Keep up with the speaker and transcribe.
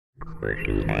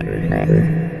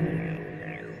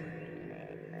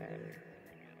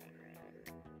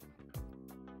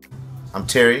I'm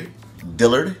Terry,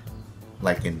 Dillard,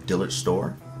 like in Dillard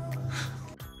store.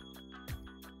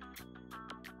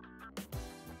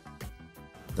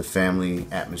 The family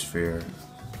atmosphere,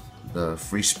 the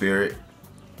free spirit,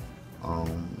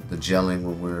 the gelling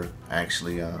when we're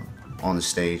actually on the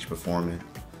stage performing.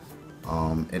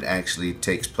 It actually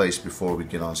takes place before we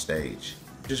get on stage.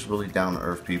 Just really down to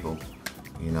earth people,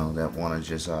 you know, that want to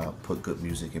just put good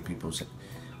music in people's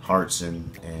hearts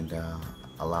and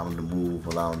allow them to move,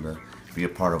 allow them to be a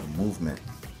part of a movement,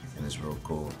 and it's real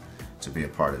cool to be a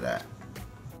part of that.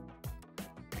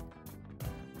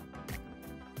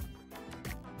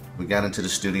 We got into the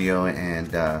studio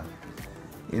and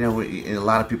you know, a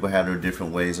lot of people have their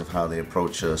different ways of how they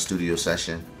approach a studio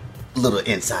session. A little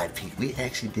inside peek, we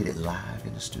actually did it live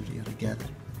in the studio together.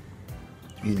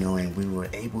 You know, and we were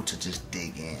able to just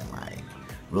dig in, like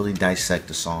really dissect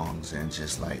the songs and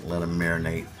just like let them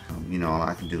marinate. You know, all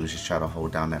I can do is just try to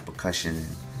hold down that percussion and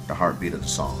the heartbeat of the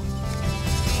song.